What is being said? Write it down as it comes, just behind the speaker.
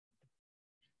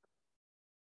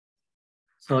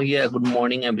So yeah, good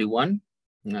morning, everyone.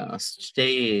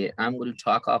 Today I'm going to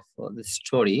talk of the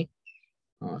story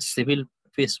 "Civil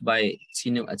Peace" by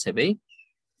Chinua Achebe.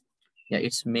 Yeah,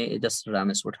 it's me, just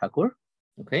Rameswar Thakur.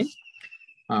 Okay,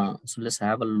 so let's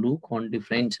have a look on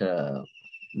different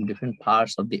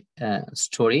parts of the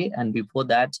story, and before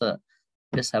that,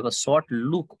 let's have a short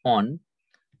look on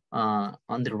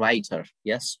the writer.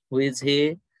 Yes, who is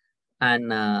he,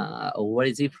 and where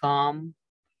is he from?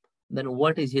 Then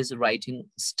what is his writing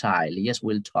style? Yes,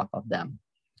 we'll talk of them.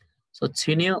 So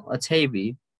Chinua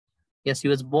Achebe, yes, he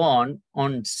was born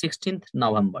on 16th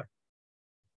November.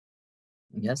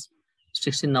 Yes,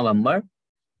 16th November,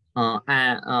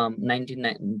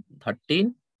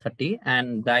 1930,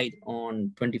 and died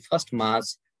on 21st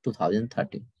March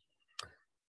 2013.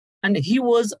 And he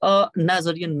was a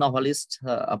Nigerian novelist,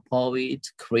 a poet,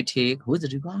 critic, who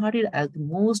is regarded as the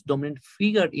most dominant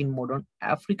figure in modern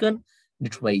African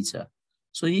literature.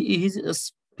 So his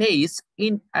space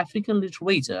in African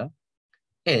literature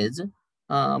is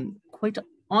quite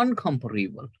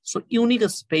uncomparable. So unique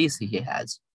space he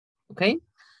has. Okay,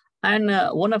 and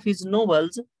one of his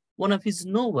novels,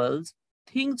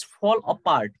 Things Fall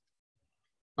Apart,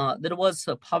 that was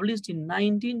published in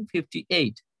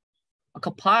 1958,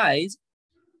 occupies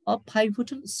a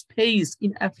pivotal space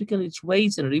in African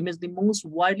literature, remains the most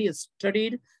widely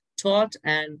studied, taught,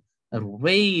 and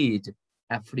read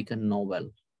African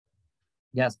novel.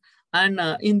 Yes, and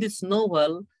in this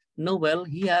novel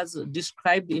he has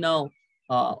described, the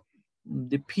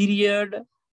period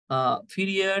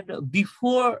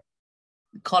before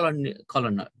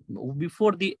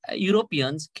before the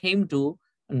Europeans came to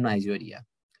Nigeria.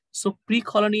 So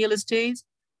pre-colonial stage,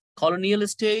 colonial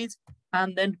stage,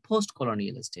 and then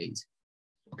post-colonial stage.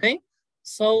 Okay,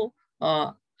 so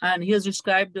and he has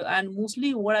described, and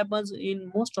mostly what happens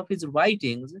in most of his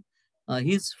writings,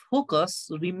 his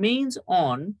focus remains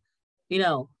on,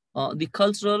 the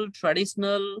cultural,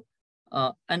 traditional,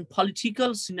 and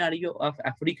political scenario of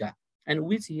Africa, and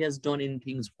which he has done in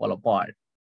Things Fall Apart.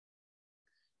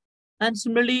 And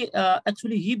similarly,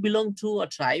 actually, he belonged to a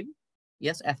tribe,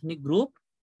 yes, ethnic group,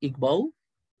 Igbo,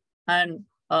 and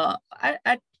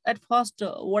at first,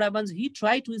 what happens? He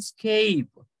tried to escape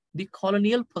the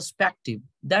colonial perspective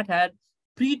that had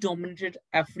predominated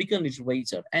African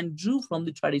literature and drew from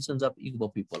the traditions of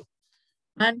Igbo people.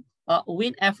 And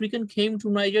when African came to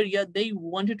Nigeria, they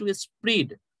wanted to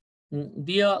spread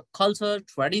their culture,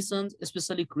 traditions,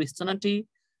 especially Christianity,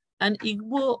 and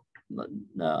Igbo.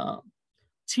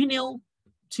 Chino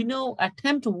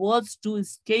attempt was to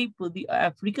escape the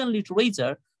African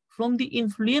literature from the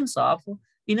influence of,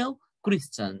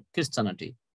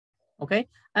 Christianity. Okay,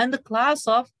 and the class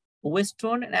of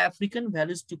Western and African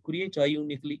values to create a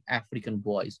uniquely African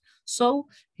voice. So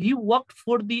he worked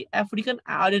for the African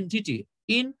identity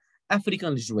in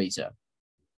African literature.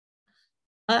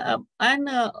 And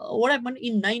what happened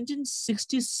in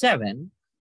 1967?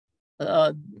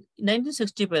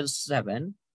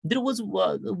 1967, there was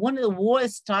one war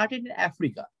started in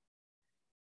Africa.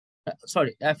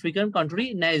 Sorry, African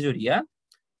country, Nigeria.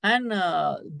 And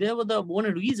there was the one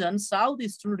region,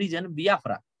 southeastern region,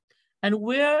 Biafra, and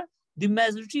where the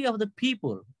majority of the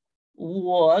people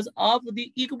was of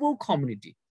the Igbo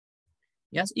community.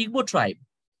 Yes, Igbo tribe.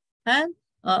 And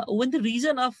when the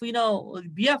region of,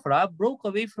 Biafra broke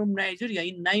away from Nigeria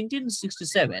in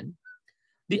 1967,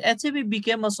 the Achebe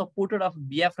became a supporter of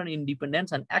Biafran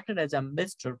independence and acted as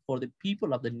ambassador for the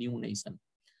people of the new nation.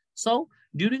 So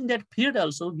during that period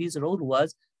also, his role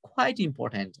was quite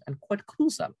important and quite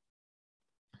crucial.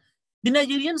 The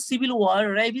Nigerian Civil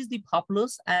War ravaged the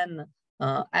populace, and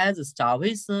as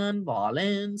starvation,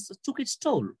 violence took its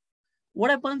toll. What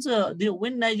happens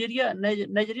when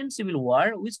Nigerian Civil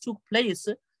War, which took place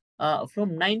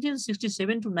from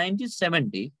 1967 to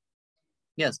 1970,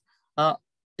 yes,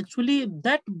 actually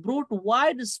that brought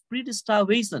widespread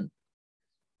starvation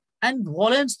and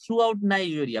violence throughout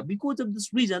Nigeria. Because of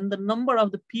this reason, the number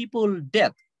of the people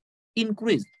death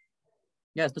increased.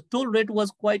 Yes, the toll rate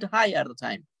was quite high at the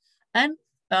time. And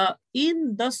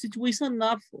in the situation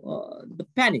of the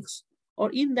panics,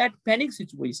 or in that panic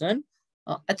situation,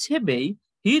 Achebe,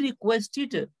 he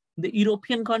requested the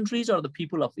European countries or the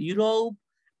people of Europe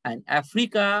and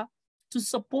Africa to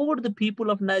support the people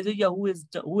of Nigeria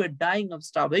who are dying of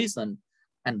starvation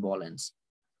and violence.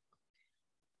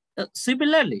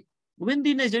 Similarly, when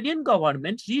the Nigerian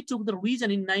government retook the region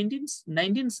in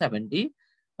 1970,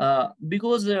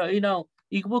 because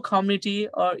Igbo community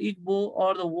or Igbo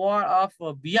or the war of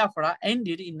Biafra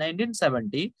ended in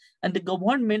 1970, and the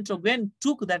government again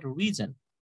took that region.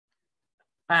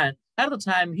 And At the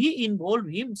time, he involved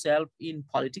himself in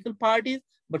political parties,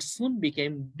 but soon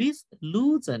became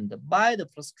disillusioned by the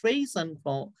frustration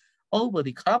from over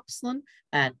the corruption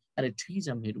and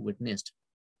elitism he witnessed.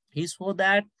 He saw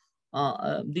that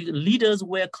the leaders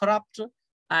were corrupt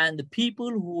and the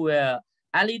people who were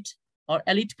elite or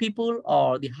elite people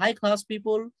or the high class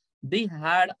people, they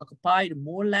had occupied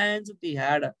more lands, they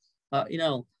had, you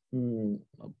know, mm,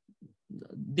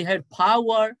 they had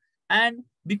power, and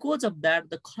because of that,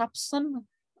 the corruption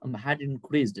had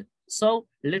increased. So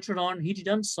later on, he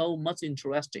didn't show much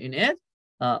interest in it,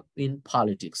 in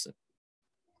politics.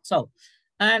 So,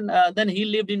 and then he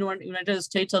lived in United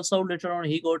States also. Later on,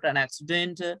 he got an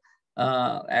accident.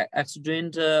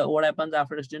 What happens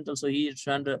after accident? Also, he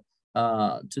returned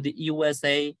to the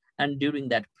USA, and during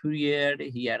that period,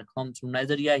 he had come to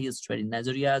Nigeria. He studied in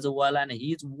Nigeria as well, and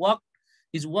his work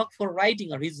for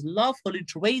writing or his love for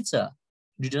literature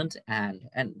didn't end,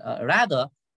 and rather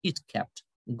it kept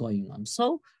going on.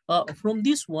 So, from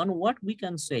this one, what we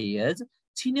can say is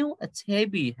Chinua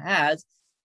Achebe has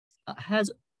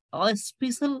a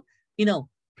special,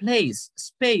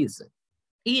 space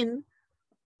in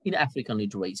African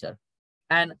literature.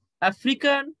 And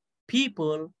African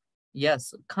people,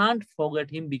 yes, can't forget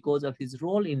him because of his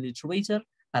role in literature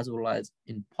as well as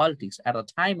in politics at a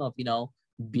time of,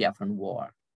 Biafran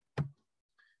War.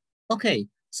 Okay,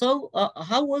 so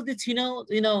how was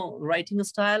the writing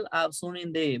style? I've shown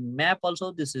in the map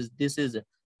also. This is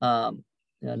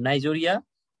Nigeria,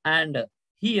 and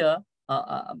here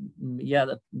yeah,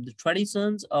 the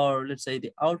traditions, or let's say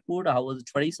the output, how was the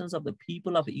traditions of the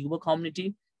people of the Igbo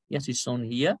community? Yes, it's shown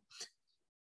here.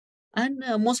 And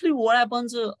mostly what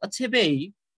happens,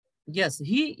 Achebe, yes,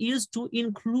 he used to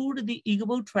include the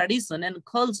Igbo tradition and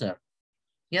culture,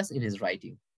 yes, in his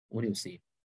writing. What do you see?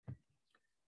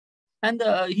 And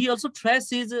he also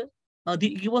traces the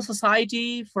Igbo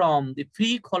society from the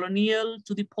pre-colonial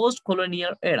to the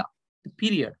post-colonial era, the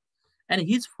period. And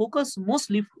his focus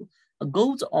mostly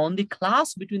goes on the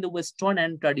clash between the Western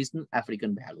and traditional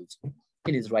African values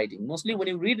in his writing. Mostly when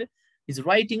you read his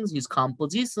writings, his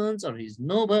compositions, or his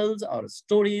novels or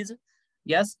stories,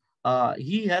 yes,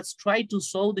 he has tried to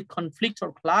show the conflict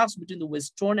or clash between the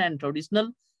Western and traditional,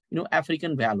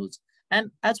 African values. And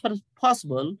as far as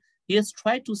possible, he has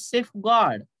tried to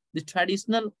safeguard the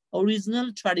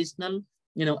original traditional,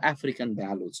 African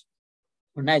values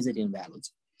or Nigerian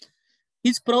values.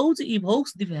 His prose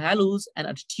evokes the values and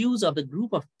attitudes of the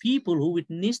group of people who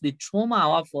witnessed the trauma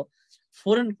of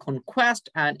foreign conquest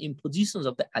and impositions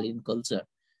of the alien culture.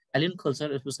 Alien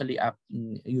culture, especially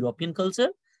European culture,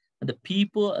 the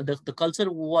culture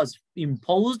was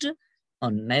imposed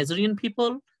on Nigerian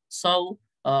people. So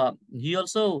he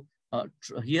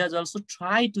has also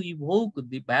tried to evoke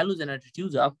the values and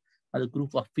attitudes of the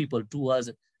group of people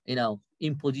towards,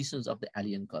 impositions of the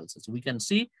alien cultures. We can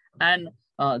see, and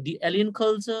the alien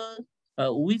culture,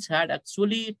 which had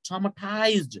actually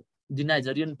traumatized the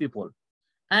Nigerian people.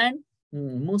 And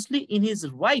mostly in his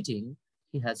writing,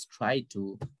 he has tried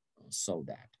to show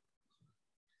that.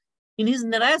 In his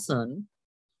narration,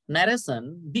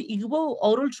 the Igbo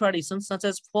oral traditions such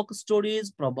as folk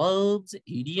stories, proverbs,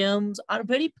 idioms are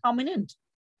very prominent.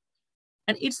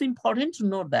 And it's important to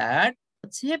note that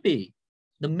Achebe,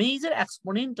 the major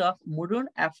exponent of modern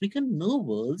African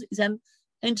novels, is an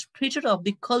interpreter of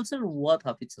the cultural worth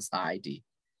of its society.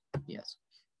 Yes.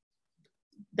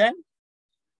 Then,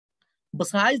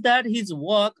 besides that, his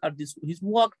work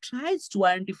tries to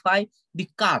identify the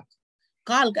calque.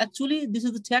 Calque, actually, this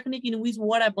is the technique in which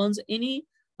what happens, any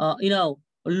loan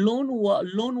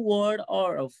word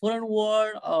or a foreign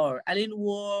word or alien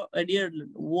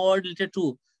word related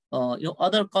to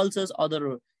other cultures,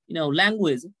 other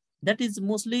language, that is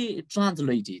mostly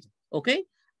translated. Okay,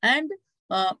 and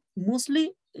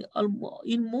mostly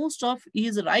in most of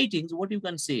his writings, what you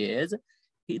can say is,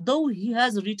 though he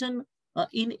has written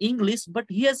in English, but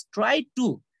he has tried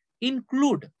to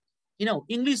include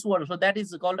English word. So that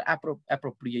is called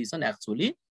appropriation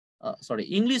actually.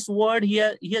 English word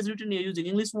here, he has written here using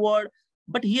English word,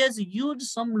 but he has used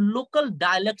some local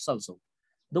dialects also,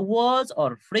 the words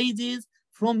or phrases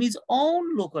from his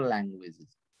own local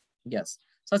languages. Yes,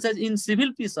 such as in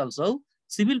Civil Peace also.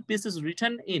 Civil Peace is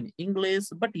written in English,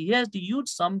 but he has to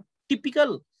use some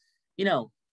typical,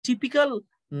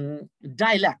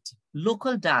 dialect,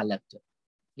 local dialect.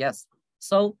 Yes.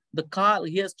 So the car,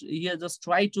 he has just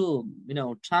tried to,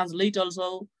 translate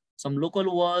also some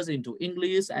local words into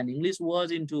English and English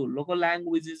words into local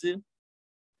languages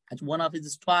as one of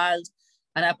his styles.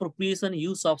 An appropriation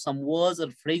use of some words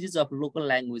or phrases of local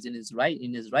language in his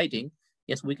writing.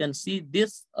 Yes, we can see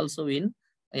this also in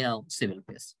Civil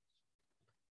Peace.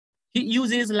 He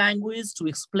uses language to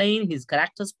explain his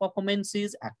characters'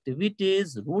 performances,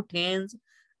 activities, routines,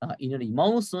 inner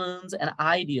emotions, and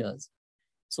ideas.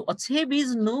 So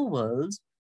Achebe's novels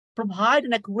provide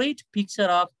an accurate picture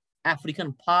of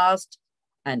African past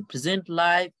and present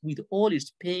life with all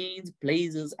its pains,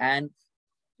 pleasures, and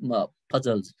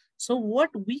puzzles. So what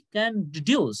we can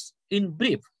deduce in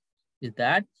brief is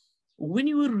that when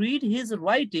you read his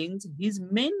writings, his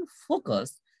main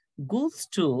focus goes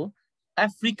to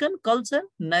African culture,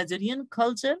 Nigerian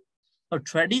culture, or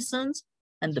traditions,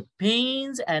 and the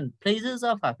pains and pleasures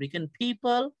of African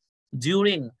people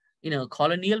during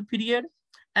colonial period,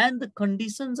 and the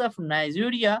conditions of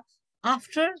Nigeria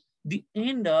after the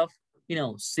end of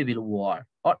civil war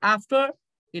or after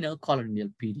colonial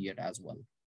period as well.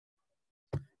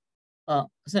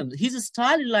 So his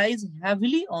style relies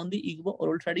heavily on the Igbo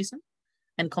oral tradition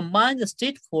and combines a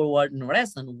straightforward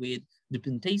narration with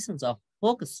representations of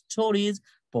folk stories,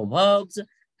 proverbs,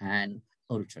 and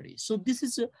oratory. So this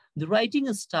is the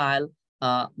writing style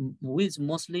which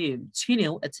mostly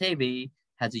Chinua Achebe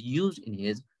has used in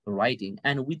his writing.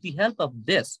 And with the help of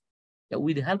this,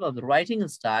 with the help of the writing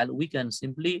style, we can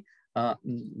simply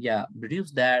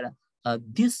reduce that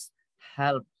this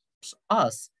helps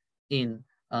us in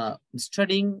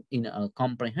studying, in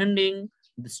comprehending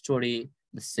the story,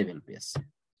 the civil peace.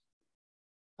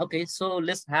 Okay, so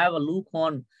let's have a look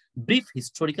on brief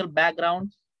historical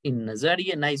background. In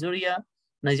Nigeria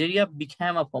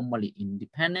became a formally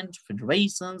independent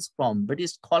federation from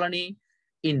British colony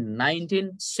in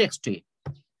 1960.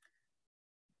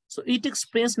 So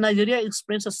Nigeria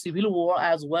experienced a civil war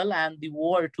as well, and the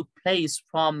war took place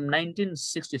from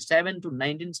 1967 to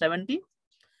 1970.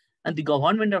 And the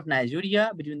government of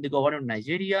Nigeria, between the government of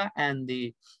Nigeria and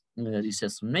the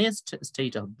secessionist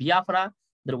state of Biafra,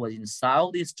 that was in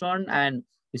southeastern, and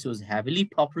this was heavily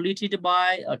populated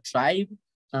by a tribe,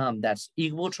 that's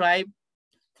Igbo tribe,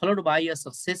 followed by a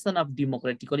succession of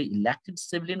democratically elected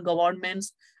civilian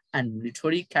governments and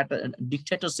military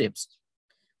dictatorships,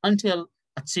 until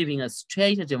achieving a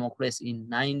state democracy in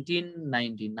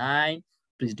 1999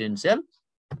 presidential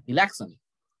election.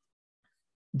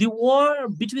 The war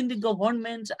between the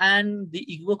government and the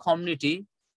Igbo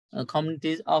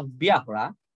communities of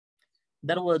Biafra,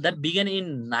 that began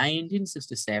in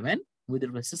 1967 with the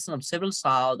resistance of several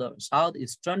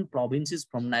southeastern provinces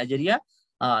from Nigeria,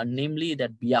 namely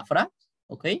that Biafra,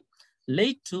 okay,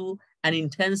 led to an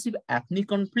intensive ethnic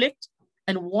conflict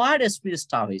and widespread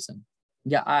starvation.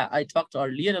 Yeah, I talked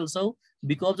earlier also,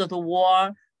 because of the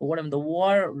war, the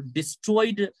war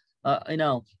destroyed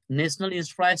national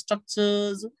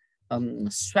infrastructures,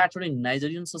 shattering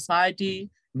Nigerian society.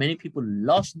 Many people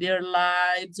lost their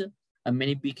lives, and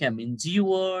many became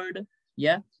injured.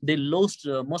 Yeah, they lost,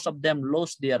 most of them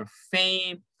lost their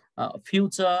fame,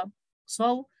 future.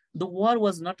 So the war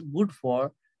was not good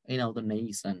for the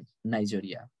nation,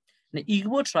 Nigeria. The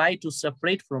Igbo tried to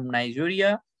separate from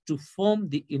Nigeria to form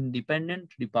the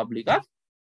independent Republic of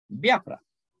Biafra.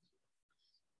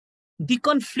 The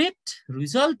conflict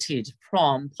resulted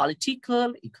from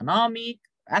political, economic,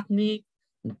 ethnic,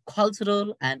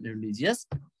 cultural, and religious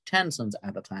tensions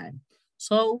at the time.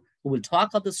 So we will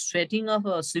talk of the setting of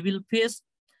a civil peace.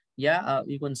 Yeah,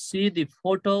 you can see the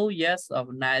photo, yes,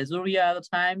 of Nigeria at the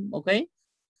time, okay?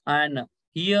 And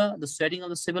here, the setting of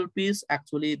the civil peace,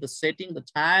 actually the setting, the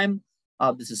time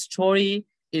of this story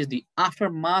is the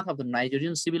aftermath of the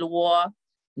Nigerian Civil War.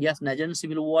 Yes, Nigerian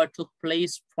Civil War took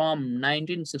place from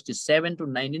 1967 to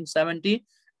 1970,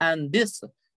 and this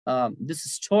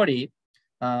story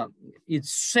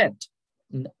is set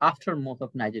in the aftermath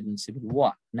of Nigerian Civil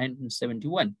War,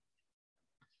 1971.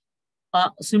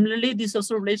 Similarly, this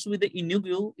also relates with the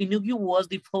Enugu. Enugu was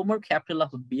the former capital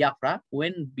of Biafra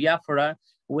when Biafra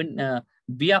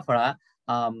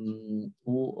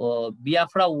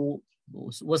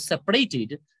was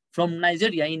separated from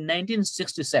Nigeria in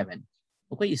 1967.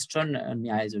 Okay, Eastern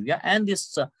Nigeria and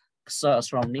this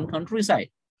surrounding countryside.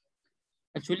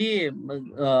 Actually,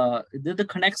 the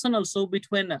connection also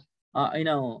between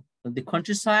the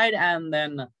countryside and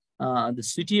then the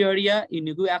city area in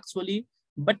Enugu actually,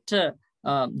 but the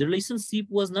relationship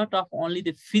was not of only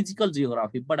the physical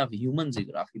geography but of human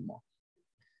geography more,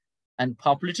 and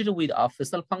populated with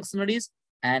official functionaries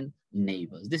and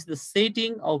neighbors. This is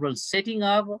the overall setting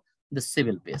of the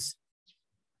civil peace.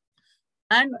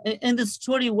 And in this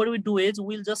story, what we do is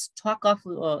we'll just talk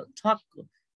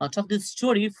this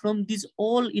story from these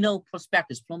all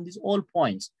perspectives, from these all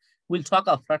points. We'll talk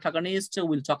of protagonist,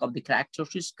 we'll talk of the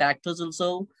characters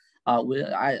also.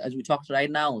 As we talked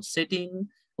right now, setting,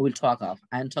 we'll talk of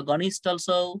antagonist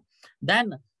also.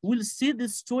 Then we'll see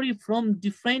this story from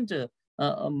different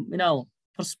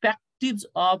perspectives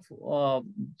of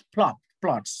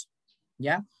plots.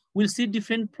 Yeah, we'll see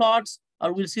different plots,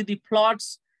 or we'll see the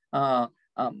plots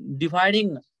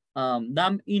dividing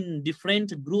them in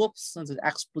different groups, such as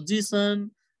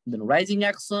exposition, then rising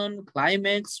action,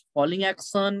 climax, falling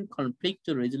action, conflict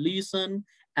resolution,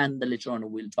 and then later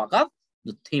on we'll talk of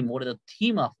the theme. What is the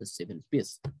theme of the seventh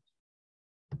piece?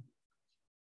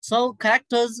 So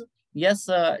characters, yes,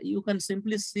 you can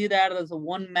simply see that there's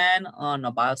one man on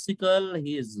a bicycle.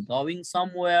 He is going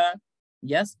somewhere.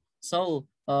 Yes, so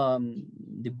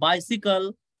the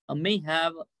bicycle may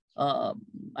have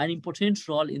an important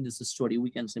role in this story. We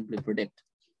can simply predict.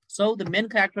 So the main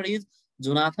character is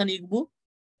Jonathan Igbo.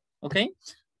 Okay,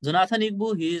 Jonathan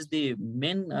Igbo, he is the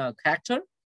main character,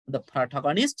 the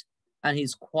protagonist, and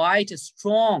he's quite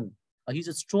strong.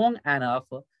 He's strong enough,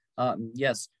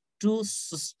 yes, to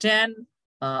sustain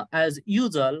as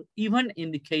usual, even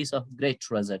in the case of great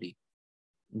tragedy.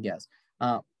 Yes.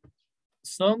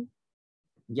 So,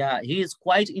 yeah, he is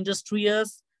quite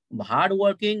industrious,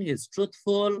 hardworking, he's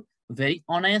truthful, very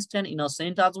honest and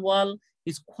innocent as well.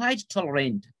 He's quite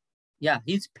tolerant. Yeah,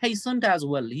 he's patient as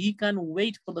well. He can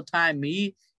wait for the time.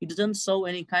 He doesn't show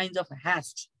any kinds of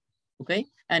haste. Okay,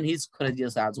 and he's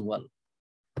courageous as well.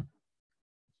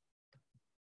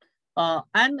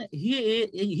 And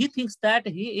he thinks that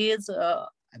he is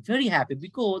very happy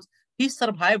because he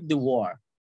survived the war.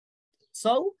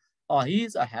 So he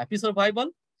is a happy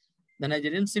survival. The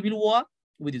Nigerian Civil War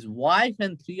with his wife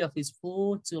and 3 of his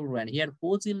 4 children. He had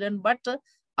 4 children, but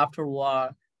after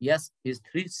war, yes, his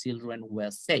 3 children were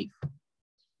safe.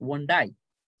 One died.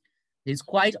 He's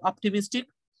quite optimistic.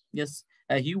 Yes,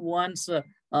 he wants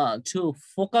to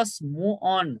focus more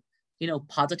on,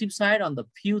 positive side, on the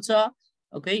future.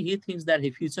 Okay, he thinks that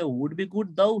his future would be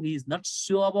good, though he's not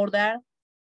sure about that.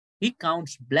 He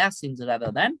counts blessings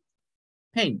rather than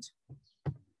pain.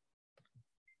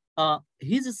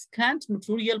 His scant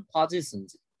material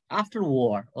possessions after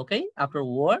war, okay? After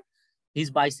war,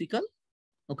 his bicycle,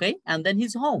 okay? And then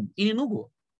his home in Enugu.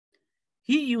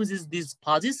 He uses these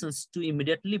possessions to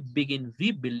immediately begin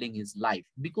rebuilding his life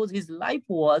because his life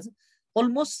was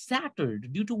almost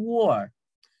shattered due to war.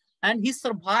 And he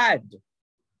survived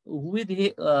with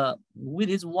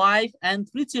his wife and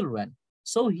 3 children.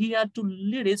 So he had to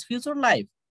lead his future life.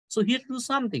 So he had to do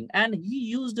something. And he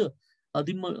used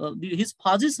his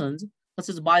possessions, such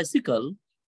as bicycle,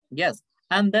 yes,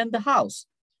 and then the house.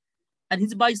 And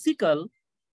his bicycle,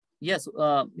 yes,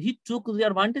 he took the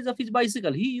advantage of his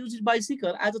bicycle. He used his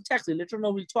bicycle as a taxi. Later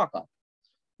on, we'll talk about.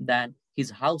 Then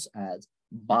his house as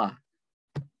bar.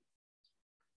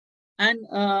 And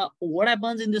what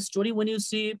happens in this story when you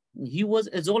see he was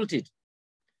assaulted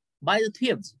by the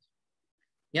thieves?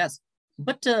 Yes,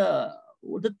 but the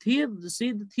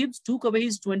thieves took away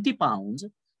his 20 pounds.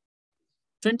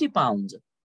 20 pounds.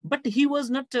 But he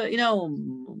was not,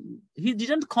 he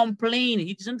didn't complain.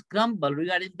 He didn't grumble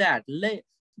regarding that.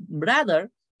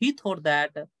 Rather, he thought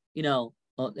that,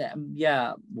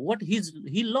 what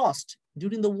he lost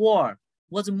during the war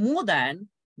was more than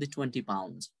the 20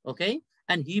 pounds. Okay.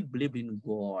 And he believed in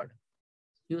God.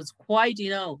 He was quite,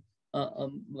 to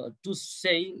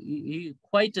say, he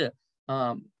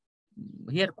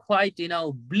had quite,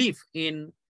 belief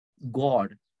in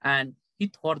God. And he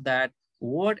thought that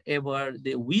whatever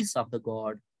the wish of the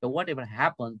God, or whatever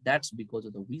happened, that's because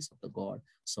of the wish of the God.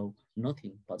 So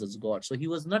nothing bothers God. So he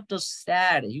was not just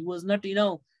sad. He was not,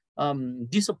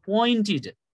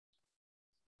 disappointed.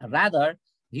 Rather,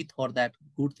 he thought that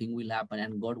good thing will happen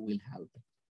and God will help.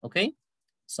 Okay.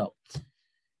 So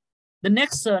the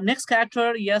next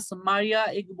character, yes, Maria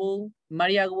Igbo.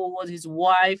 Maria Igbo was his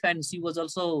wife, and she was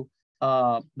also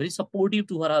very supportive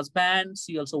to her husband.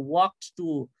 She also worked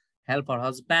to help her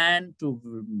husband to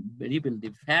rebuild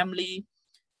the family.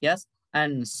 Yes,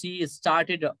 and she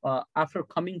started after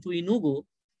coming to Enugu,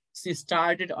 she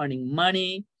started earning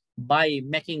money by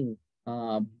making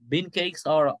bean cakes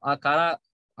or akara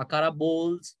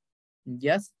bowls.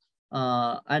 Yes.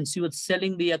 And she was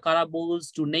selling the akara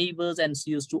bowls to neighbors, and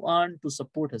she used to earn to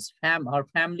support her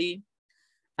family.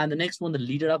 And the next one, the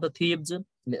leader of the thieves,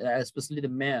 especially the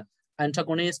mayor,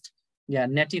 antagonist, yeah,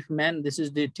 native man. This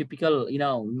is the typical,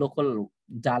 local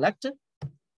dialect.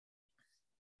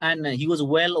 And he was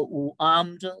well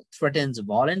armed, threatens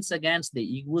violence against the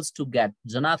Igbos to get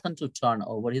Jonathan to turn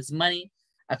over his money.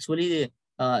 Actually,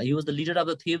 he was the leader of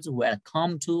the thieves who had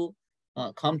come to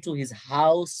his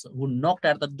house, who knocked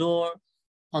at the door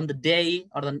on the day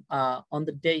or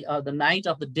the night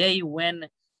of the day when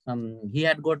he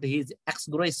had got his ex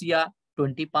gratia,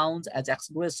 20 pounds as ex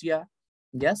gratia.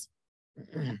 Yes.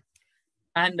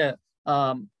 And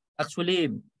actually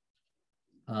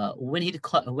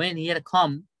when he had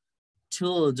come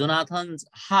to Jonathan's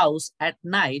house at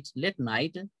night, late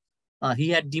night, he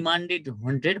had demanded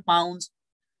 100 pounds,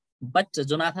 but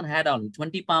Jonathan had only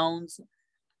 20 pounds.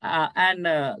 And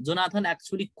Jonathan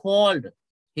actually called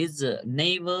his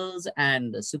neighbors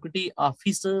and security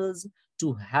officers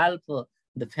to help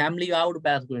the family out,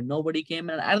 but nobody came.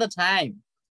 And at the time,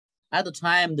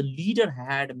 the leader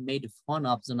had made fun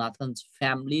of Jonathan's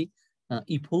family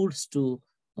efforts to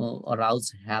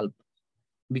arouse help,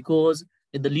 because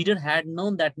the leader had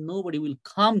known that nobody will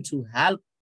come to help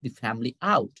the family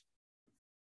out.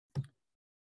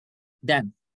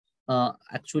 Then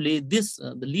actually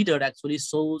the leader actually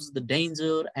shows the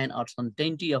danger and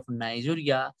uncertainty of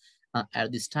Nigeria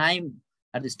at this time.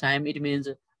 At this time, it means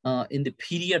in the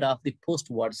period of the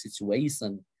post-war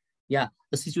situation. Yeah,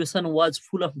 the situation was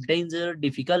full of danger,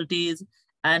 difficulties,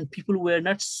 and people were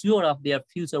not sure of their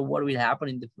future, what will happen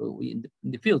in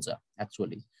the future,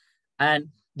 actually. And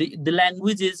the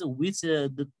languages which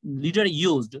the leader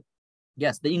used,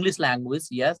 yes, the English language,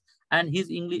 yes, and his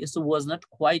English was not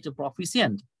quite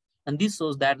proficient. And this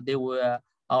shows that they were,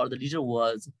 or the leader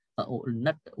was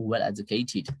not well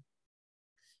educated.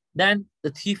 Then the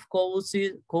thief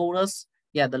chorus,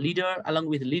 yeah, the leader, along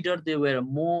with the leader, there were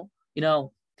more,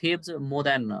 thieves, more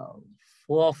than 4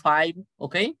 or 5,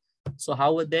 okay? So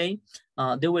how were they?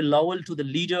 They were loyal to the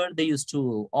leader. They used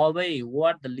to obey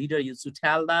what the leader used to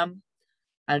tell them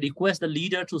and request the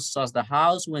leader to search the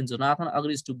house when Jonathan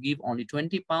agrees to give only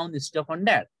 20 pounds instead of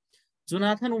 100.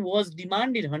 Jonathan was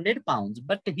demanded 100 pounds,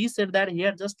 but he said that he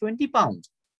had just 20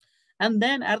 pounds. And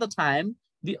then at the time,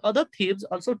 the other thieves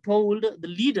also told the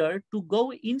leader to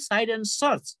go inside and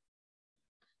search,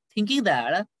 thinking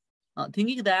that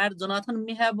Jonathan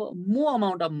may have more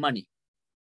amount of money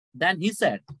than he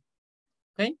said.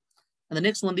 Okay. And the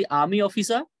next one, the army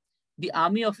officer. The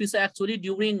army officer actually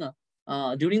during the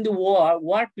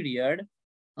war period,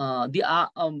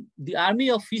 the army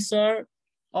officer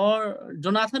or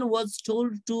Jonathan was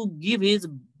told to give his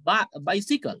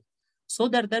bicycle so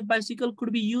that bicycle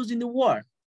could be used in the war.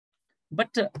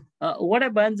 But what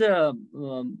happens?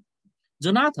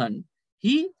 Jonathan,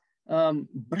 he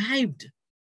bribed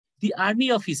the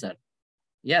army officer.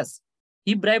 Yes,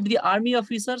 he bribed the army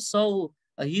officer, so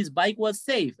his bike was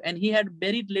safe, and he had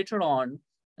buried later on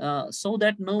so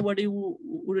that nobody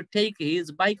would take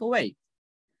his bike away.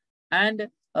 And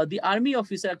the army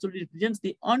officer actually represents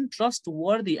the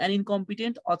untrustworthy and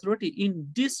incompetent authority in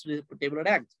this disreputable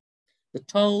act. The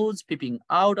toes peeping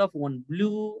out of one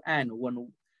blue and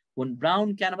one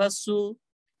brown canvas suit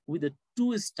with the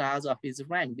 2 stars of his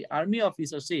rank. The army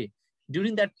officer say,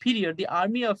 during that period, the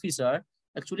army officer,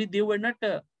 actually, they were not,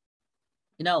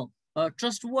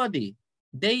 trustworthy.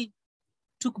 They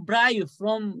took bribe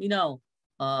from,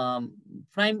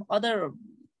 from other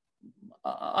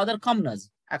commoners,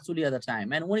 actually, at the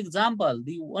time. And one example,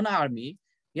 the one army,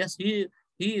 yes, he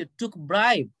took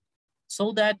bribe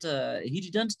so that he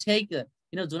didn't take,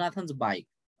 Jonathan's bike,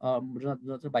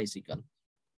 Jonathan's bicycle.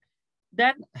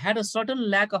 That had a certain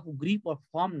lack of grip or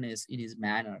firmness in his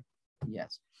manner.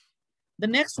 Yes. The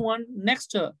next one,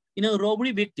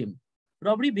 robbery victim.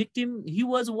 Robbery victim, he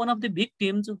was one of the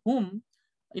victims whom,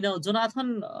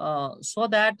 Jonathan saw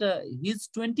that his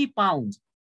 20 pounds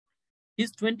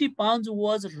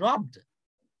was robbed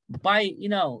by,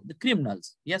 the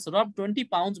criminals. Yes, robbed 20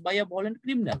 pounds by a violent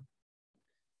criminal.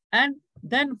 And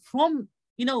then from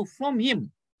the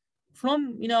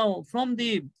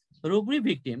robbery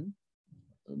victim,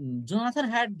 Jonathan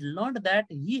had learned that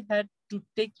he had to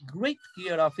take great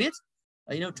care of his,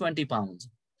 20 pounds.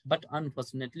 But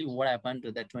unfortunately, what happened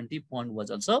to that 20 pound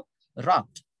was also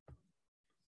robbed.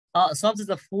 Serves as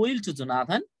a foil to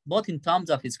Jonathan, both in terms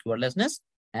of his carelessness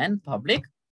and public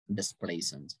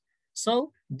displays.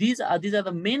 So these are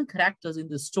the main characters in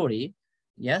the story.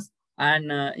 Yes, and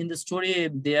in the story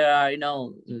there are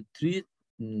 3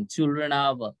 children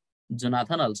of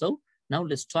Jonathan also. Now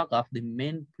let's talk of the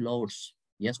main plots.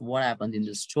 Yes, what happened in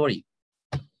the story?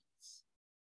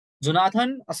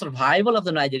 Jonathan, a survival of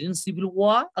the Nigerian civil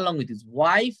war, along with his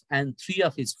wife and 3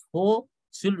 of his 4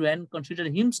 children,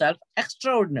 considered himself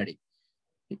extraordinarily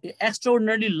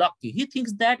lucky. He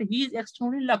thinks that he is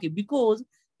extraordinarily lucky because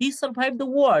he survived the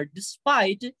war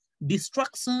despite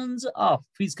destructions of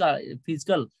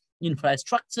physical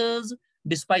infrastructures,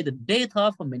 despite the death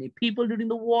of many people during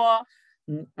the war,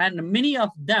 and many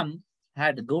of them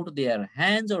had got their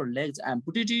hands or legs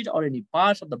amputated or any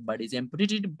parts of the bodies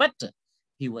amputated, but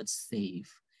he was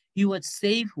safe. He was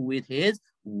safe with his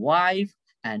wife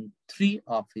and 3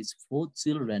 of his 4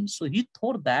 children. So he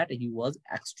thought that he was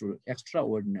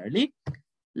extraordinarily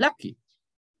lucky.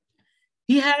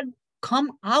 He had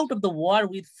come out of the war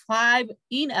with 5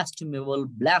 inestimable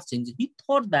blessings. He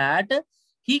thought that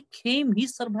he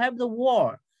survived the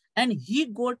war, and he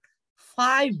got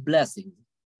 5 blessings.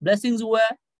 Blessings were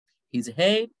his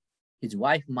head, his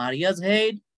wife Maria's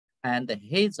head, and the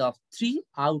heads of 3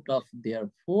 out of their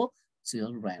 4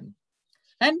 children.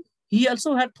 And he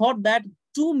also had thought that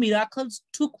 2 miracles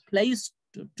took place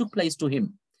to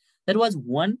him. That was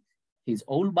one, his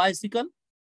old bicycle,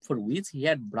 for which he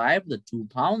had bribed the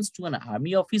 £2 to an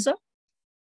army officer,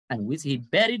 and which he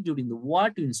buried during the war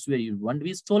to ensure it wouldn't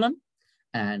be stolen.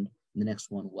 And the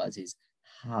next one was his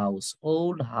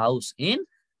old house in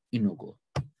Enugu.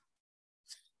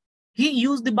 He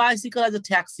used the bicycle as a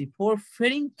taxi for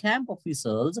ferrying camp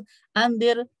officers and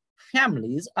their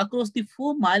families across the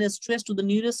 4-mile stretch to the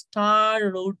nearest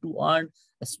tar road to earn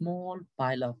a small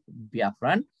pile of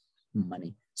Biafran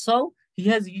money. So he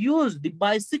has used the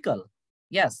bicycle,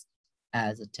 yes,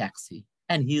 as a taxi,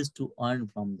 and he used to earn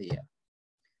from there.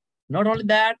 Not only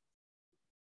that,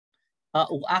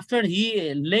 after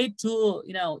he laid to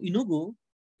Enugu,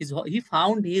 he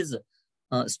found his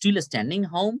still standing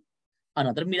home.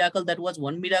 Another miracle, that was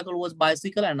one miracle was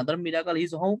bicycle, another miracle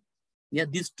his home. Yeah,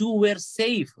 these two were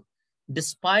safe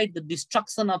despite the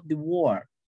destruction of the war.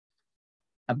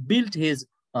 Built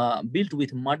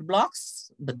with mud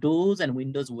blocks. The doors and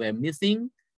windows were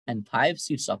missing, and 5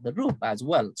 seats of the roof as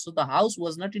well. So the house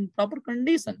was not in proper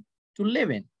condition to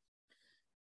live in.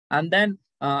 And then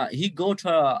he got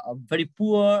a very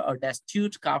poor or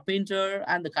destitute carpenter,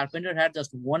 and the carpenter had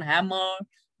just one hammer,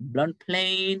 blunt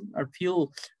plane, a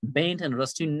few bent and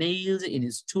rusty nails in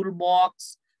his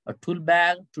toolbox, a tool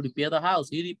bag to repair the house.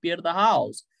 He repaired the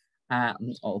house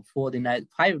for the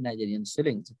 5 Nigerian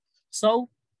shillings. So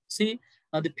see,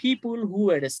 the people who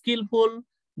were skillful,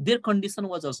 their condition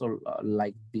was also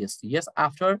like this. Yes,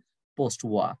 after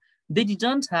post-war, they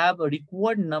didn't have a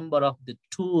required number of the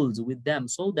tools with them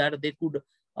so that they could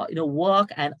work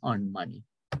and earn money.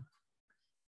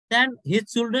 Then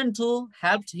his children too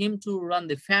helped him to run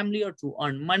the family or to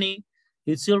earn money.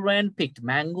 His children picked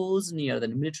mangoes near the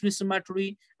military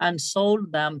cemetery and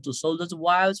sold them to soldiers'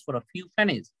 wives for a few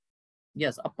pennies.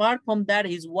 Yes, apart from that,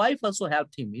 his wife also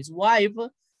helped him. His wife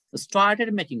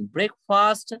started making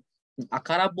breakfast,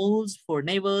 akara bowls for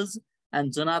neighbors,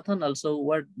 and Jonathan also,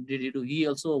 what did he do? He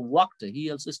also worked. He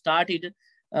also started,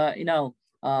 buying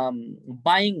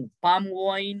palm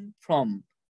wine from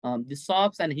the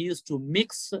shops, and he used to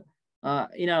mix,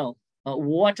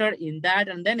 water in that,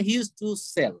 and then he used to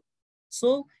sell.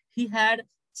 So he had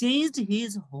changed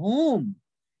his home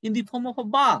in the form of a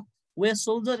bar where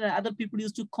soldiers and other people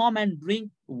used to come and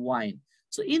drink wine.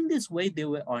 So in this way, they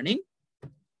were earning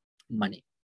money.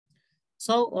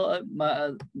 So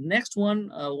next one,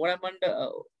 what happened?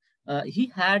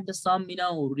 He had some,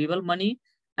 rival money,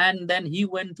 and then he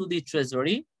went to the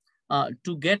treasury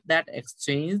to get that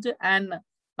exchanged. And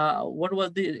what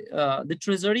was the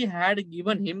treasury had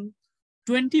given him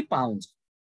 £20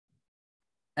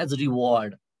 as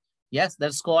reward. Yes,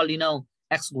 that's called,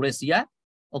 ex gratia.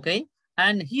 Okay,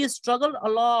 and he struggled a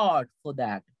lot for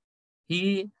that.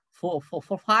 He for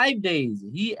 5 days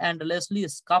he endlessly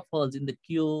scuffles in the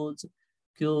queues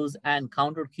and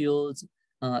counter queues,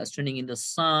 standing in the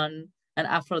sun. And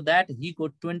after that, he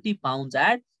got £20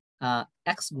 at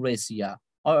ex gratia,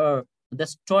 or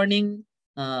that's turning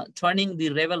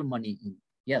the rebel money in.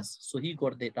 Yes, so he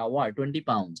got that award,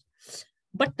 £20.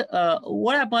 But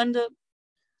what happened?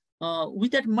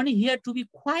 With that money, he had to be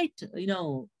quite,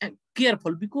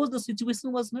 careful because the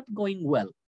situation was not going well.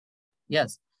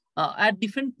 Yes, at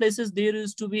different places there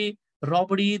used to be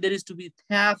robbery, there used to be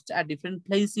theft at different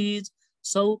places.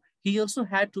 So he also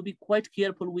had to be quite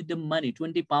careful with the money,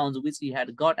 £20, which he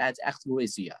had got as ex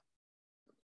gratia.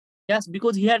 Yes,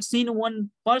 because he had seen one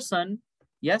person.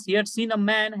 Yes, he had seen a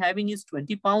man having his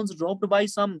 £20 robbed by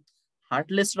some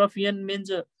heartless ruffian, means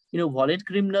violent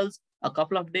criminals, a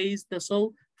couple of days.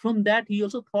 So from that, he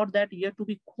also thought that he had to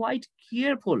be quite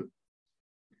careful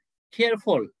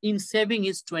in saving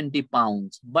his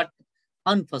 £20. But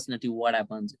unfortunately, what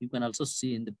happens? You can also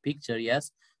see in the picture.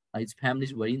 Yes, his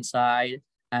families were inside,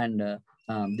 and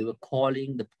they were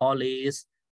calling the police.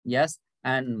 Yes,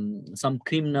 and some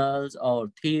criminals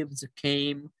or thieves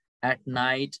came at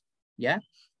night. Yeah,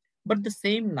 but the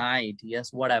same night,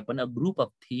 yes, what happened? A group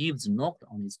of thieves knocked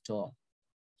on his door.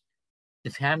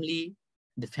 The family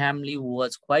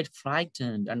was quite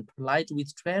frightened and polite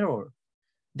with terror.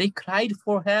 They cried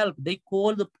for help. They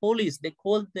called the police. They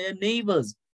called their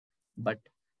neighbors. But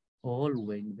all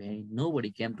went in vain.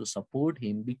 Nobody came to support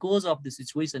him because of the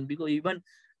situation. Because even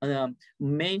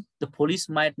the police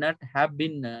might not have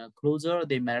been closer.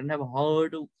 They might not have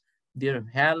heard their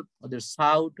help or their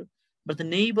shout. but the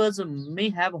neighbors may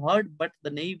have heard, but the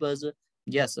neighbors,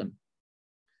 yes,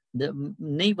 the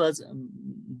neighbors,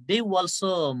 they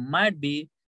also might be,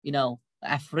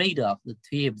 afraid of the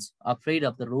thieves, afraid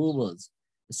of the robbers.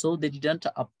 So they didn't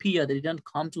appear, they didn't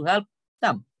come to help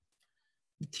them.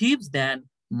 The thieves then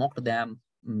mocked them,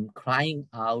 crying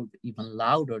out even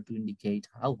louder to indicate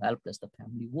how helpless the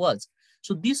family was.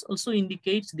 So this also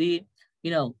indicates the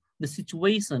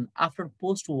situation after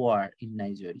post-war in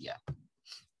Nigeria.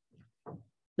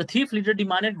 The thief later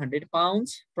demanded 100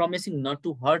 pounds, promising not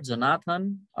to hurt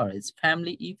Jonathan or his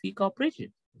family if he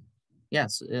cooperated.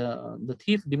 Yes, the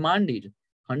thief demanded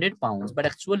 100 pounds, but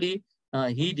actually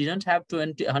he didn't have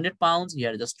 100 pounds, he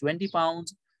had just 20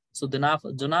 pounds. So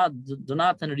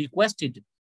Jonathan requested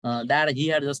that he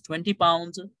had just 20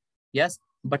 pounds. Yes,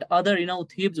 but other,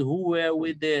 thieves who were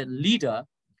with the leader,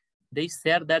 they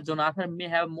said that Jonathan may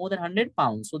have more than 100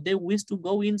 pounds. So they wished to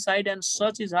go inside and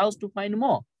search his house to find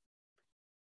more.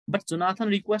 But Jonathan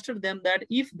requested them that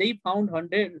if they found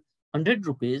 100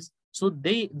 rupees, so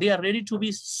they are ready to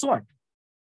be sought.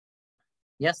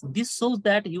 Yes, this shows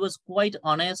that he was quite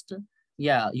honest.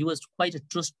 Yeah, he was quite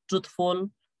truthful.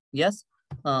 Yes.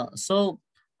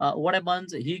 What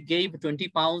happens? He gave 20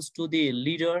 pounds to the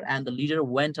leader, and the leader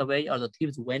went away, or the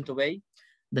thieves went away.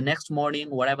 The next morning,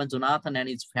 what happened? Jonathan and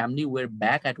his family were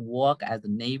back at work as the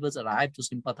neighbors arrived to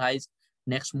sympathize.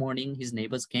 Next morning, his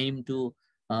neighbors came to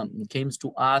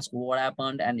ask what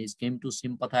happened, and he came to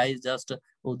sympathize. Just,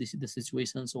 oh, this is the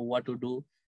situation, so what to do?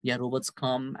 Yeah, robots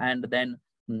come and then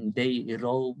they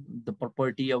rob the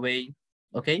property away.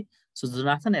 Okay, so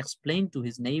Jonathan explained to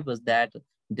his neighbors that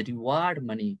the reward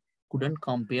money couldn't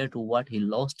compare to what he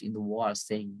lost in the war,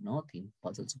 saying nothing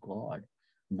puzzles God,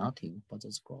 nothing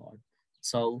puzzles God.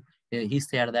 So he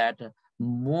said that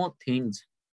more things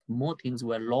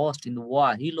were lost in the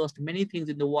war. He lost many things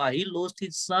in the war. He lost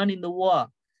his son in the war.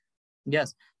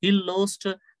 Yes, he lost,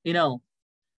 he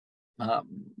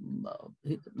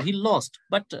lost,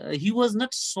 but he was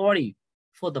not sorry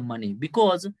for the money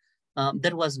because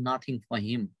there was nothing for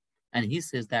him. And he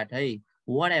says that, hey,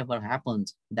 whatever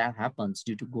happens, that happens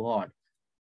due to God,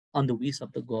 on the wish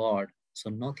of the God. So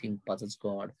nothing puzzles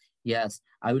God. Yes,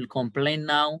 I will complain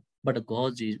now, but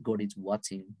God is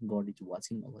watching. God is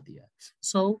watching over there.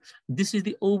 So this is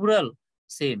the overall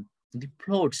same, the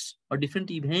plots or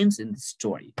different events in the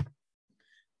story.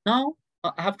 Now,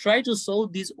 I have tried to show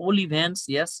these all events,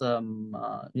 yes,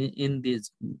 in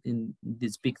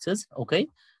these pictures, okay,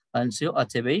 and so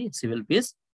Achebe, civil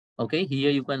peace, okay. Here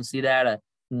you can see that,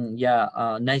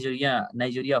 Nigeria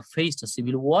faced a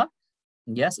civil war,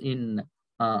 yes, in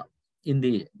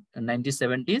the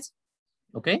 1970s,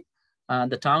 okay.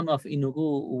 The town of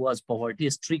Enugu was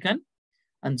poverty-stricken,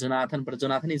 and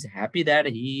Jonathan is happy that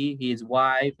his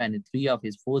wife, and 3 of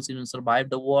his 4 children survived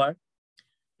the war.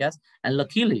 Yes, and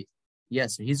luckily,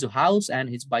 yes, his house and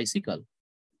his bicycle,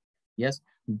 yes,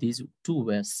 these 2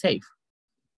 were safe.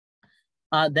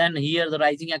 Then here the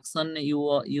rising action,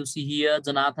 you see here,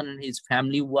 Jonathan and his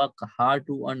family work hard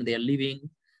to earn their living,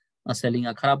 selling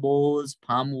akara bowls,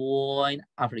 palm wine.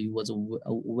 After he was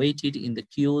waited in the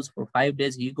queues for 5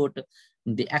 days, he got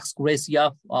the ex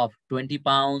gratia of 20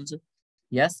 pounds.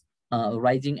 Yes,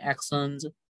 rising actions.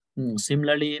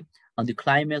 Similarly, the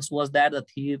climax was that the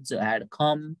thieves had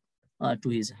come to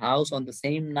his house on the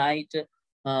same night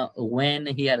when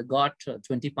he had got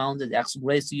 20 pounds as ex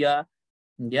gratia.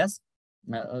 Yes,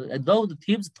 though the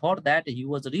thieves thought that he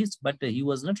was rich, but he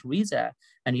was not rich,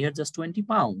 and he had just 20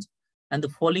 pounds. And the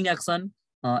following action,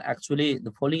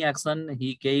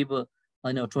 he gave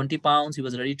 20 pounds. He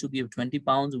was ready to give 20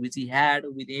 pounds, which he had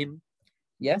with him.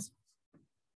 Yes,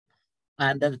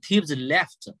 and then the thieves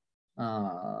left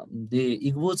the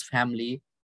Igbo's family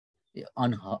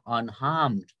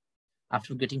unharmed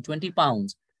after getting 20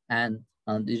 pounds. And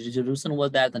the resolution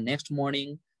was that the next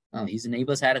morning his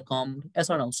neighbors had come. Yes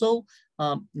or no? So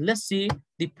let's see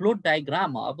the plot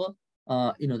diagram of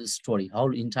the story,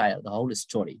 the whole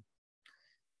story.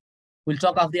 We'll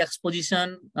talk of the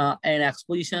exposition. An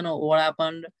exposition of what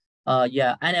happened.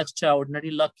 An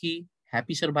extraordinary lucky,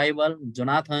 happy survival.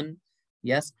 Jonathan,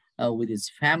 yes, with his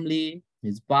family,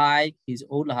 his bike, his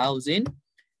old house in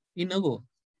Enugu.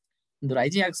 The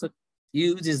rising action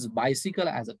uses his bicycle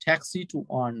as a taxi to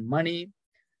earn money.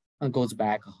 Goes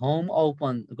back home.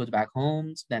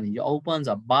 Then he opens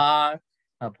a bar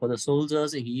for the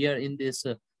soldiers here in this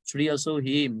tree. Also,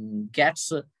 he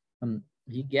gets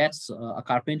a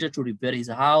carpenter to repair his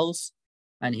house,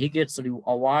 and he gets the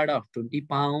award of 20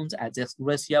 pounds as ex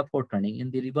gratia for turning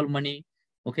in the rebel money.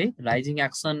 Okay, rising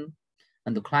action,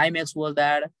 and the climax was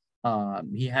that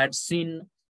he had seen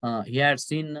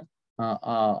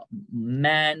a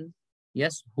man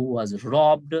yes, who was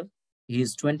robbed.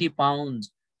 His 20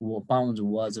 pounds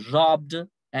was robbed,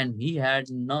 and he had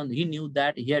none. He knew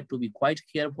that he had to be quite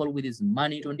careful with his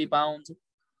money, 20 pounds.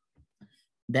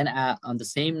 Then on the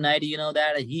same night,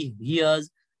 that he hears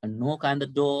a knock on the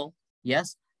door,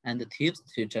 yes, and the thieves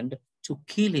threatened to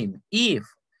kill him if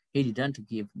he didn't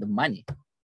give the money.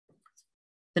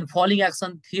 Then following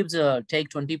action, thieves take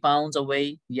 20 pounds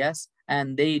away, yes,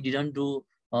 and they didn't do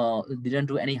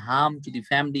any harm to the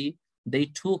family. They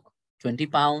took 20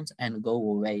 pounds and go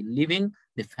away, leaving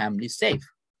the family safe.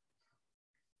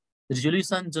 The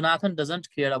resolution, Jonathan doesn't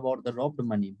care about the robbed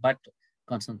money, but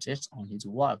concentrates on his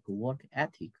work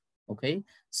ethic. Okay,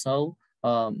 so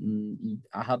I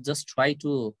have just tried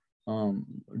to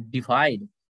divide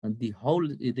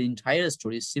the entire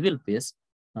story, civil case,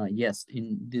 yes,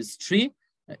 in these three,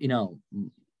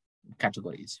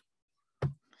 categories.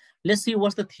 Let's see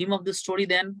what's the theme of this story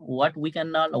then, what we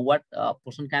can learn, or what a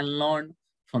person can learn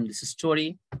from this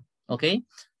story. Okay,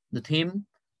 the theme,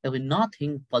 that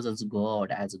nothing puzzles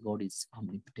God as God is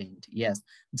omnipotent. Yes,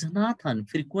 Jonathan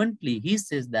frequently he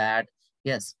says that,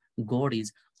 yes, God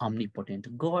is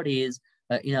omnipotent. God is,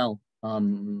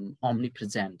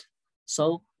 omnipresent.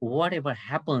 So whatever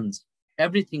happens,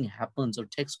 everything happens or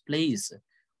takes place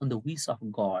on the wish of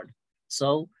God.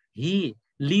 So he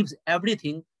leaves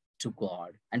everything to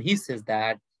God. And he says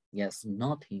that, yes,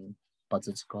 nothing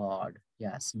puzzles God.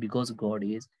 Yes, because God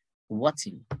is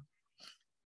watching.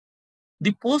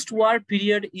 The post-war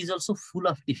period is also full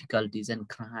of difficulties and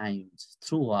crimes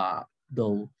throughout,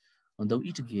 though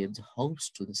it gives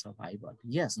hopes to the survival.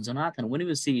 Yes, Jonathan, when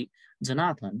you see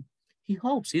Jonathan, he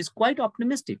hopes, he's quite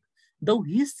optimistic, though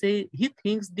he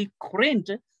thinks the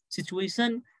current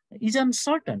situation is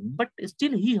uncertain, but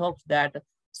still he hopes that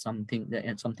something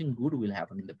good will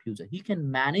happen in the future. He can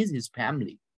manage his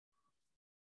family.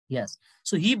 Yes,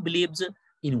 so he believes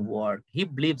in work. He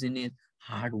believes in his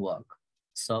hard work.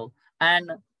 So,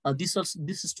 and this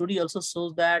story also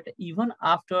shows that even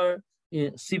after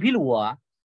civil war,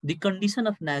 the condition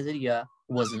of Nigeria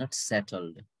was not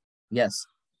settled. Yes,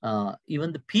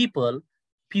 even the people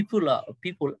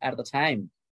at the time,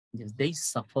 yes, they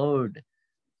suffered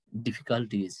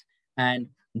difficulties, and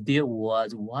there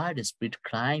was widespread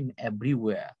crime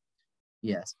everywhere.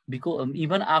 Yes, because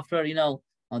even after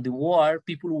the war,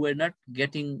 people were not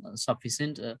getting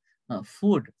sufficient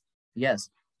food. Yes,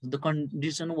 the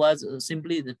condition was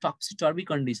simply the topsy-turvy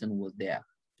condition was there.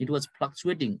 It was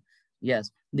fluctuating.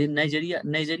 Yes, the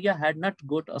Nigeria had not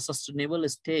got a sustainable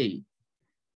stay.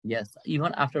 Yes,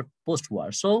 even after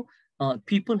post-war, so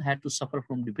people had to suffer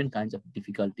from different kinds of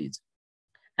difficulties,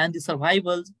 and the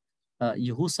survivors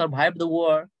who survived the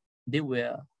war, they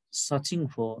were searching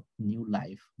for new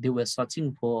life. They were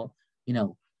searching for,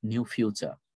 new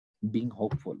future, being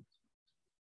hopeful.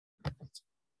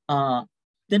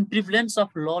 Then prevalence of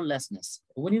lawlessness.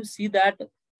 When you see that,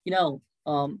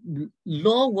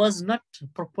 law was not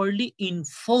properly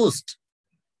enforced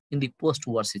in the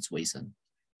post-war situation.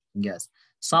 Yes,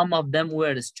 some of them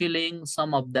were stealing,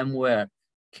 some of them were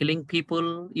killing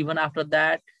people even after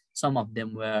that, some of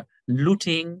them were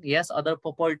looting, yes, other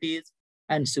properties,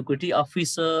 and security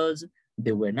officers,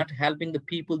 they were not helping the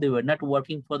people, they were not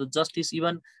working for the justice,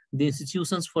 even the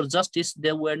institutions for justice,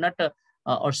 they were not,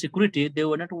 or security, they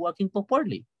were not working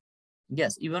properly.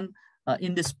 Yes, even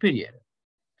in this period.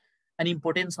 And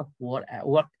importance of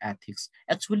work ethics.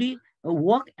 Actually,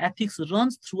 work ethics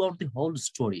runs throughout the whole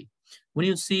story. When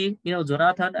you see,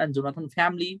 Jonathan and Jonathan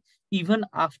family, even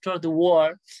after the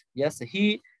war, yes,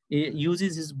 he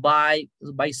uses his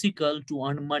bicycle to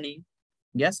earn money.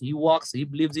 Yes, he walks, he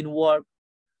believes in work,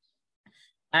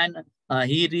 and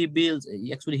he rebuilds.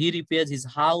 Actually, he repairs his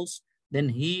house. Then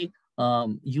he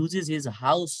uses his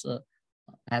house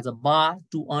as a bar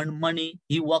to earn money.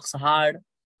 He works hard.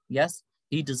 Yes,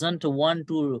 he doesn't want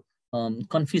to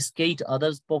confiscate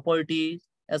others' property,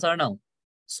 yes or no.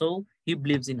 So he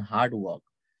believes in hard work,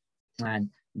 and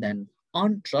then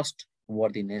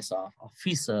untrustworthiness of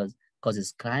officers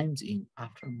causes crimes in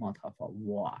aftermath of a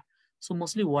war. So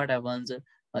mostly what happens,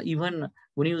 even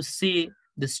when you see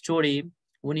the story,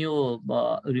 when you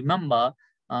remember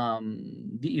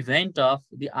the event of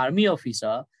the army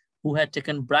officer who had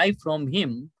taken bribe from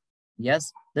him,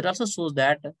 yes, that also shows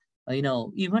that,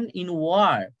 even in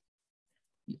war,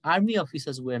 army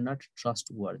officers were not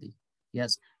trustworthy.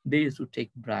 Yes, they used to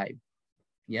take bribe,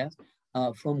 yes,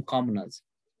 from commoners.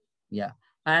 Yeah,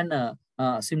 and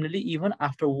similarly, even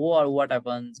after war, what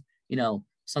happens?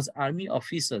 Such army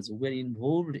officers were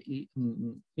involved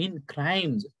in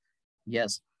crimes.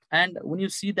 Yes, and when you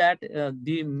see that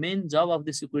the main job of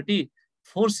the security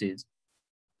forces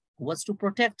was to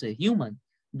protect the human,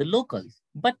 the locals,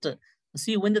 but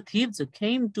See, when the thieves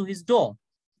came to his door,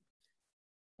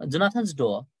 Jonathan's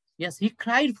door, yes, he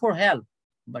cried for help,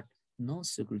 but no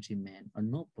security man or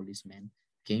no policeman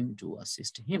came to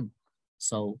assist him.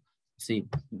 So, see,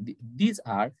 these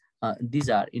are these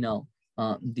are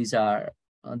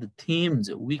the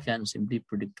themes we can simply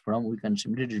predict from, we can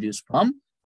simply deduce from